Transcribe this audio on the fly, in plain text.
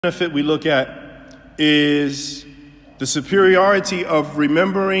benefit we look at is the superiority of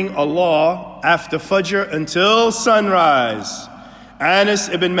remembering Allah after Fajr until sunrise. Anas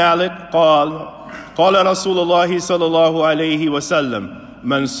ibn Malik قال رسول الله صلى الله عليه وسلم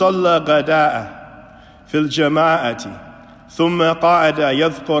من صلى غداء في الجماعة ثم قعد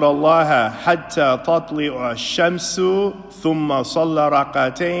يذكر الله حتى تطلع الشمس ثم صلى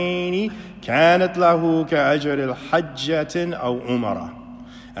ركعتين كانت له كأجر الحجة أو عمرة.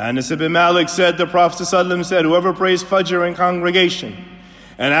 Anas ibn Malik said, the Prophet ﷺ said, whoever prays Fajr in congregation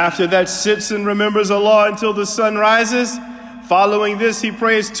and after that sits and remembers Allah until the sun rises, following this he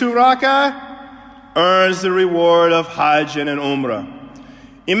prays 2 rakah, earns the reward of Hajj and an Umrah.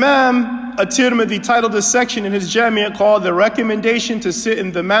 Imam At-Tirmidhi titled a section in his Jami' called the recommendation to sit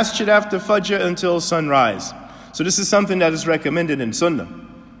in the masjid after Fajr until sunrise. So this is something that is recommended in Sunnah.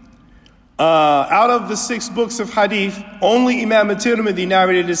 Out of the 6 books of hadith, only Imam At-Tirmidhi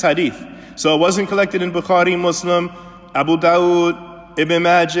narrated this hadith. So it wasn't collected in Bukhari, Muslim, Abu Dawud, Ibn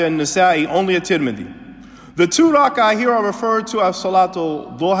Majah, and Nasa'i, only At-Tirmidhi. The 2 rak'ah here are referred to as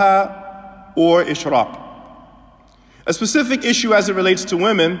Salatul Duha or Ishraq. A specific issue as it relates to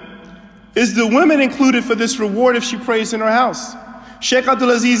women is the women included for this reward if she prays in her house. Sheikh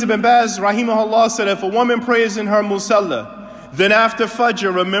Abdul Aziz ibn Baz, rahimahullah, said if a woman prays in her musalla, then after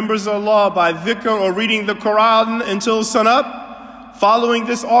Fajr remembers Allah by dhikr or reading the Quran until sun up, following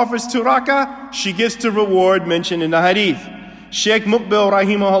this offers 2 rak'ah, she gets the reward mentioned in the hadith. Sheikh Muqbil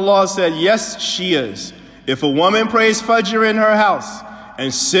rahimahullah said, yes, she is. If a woman prays Fajr in her house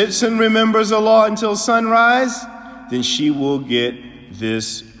and sits and remembers Allah until sunrise, then she will get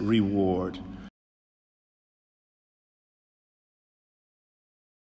this reward.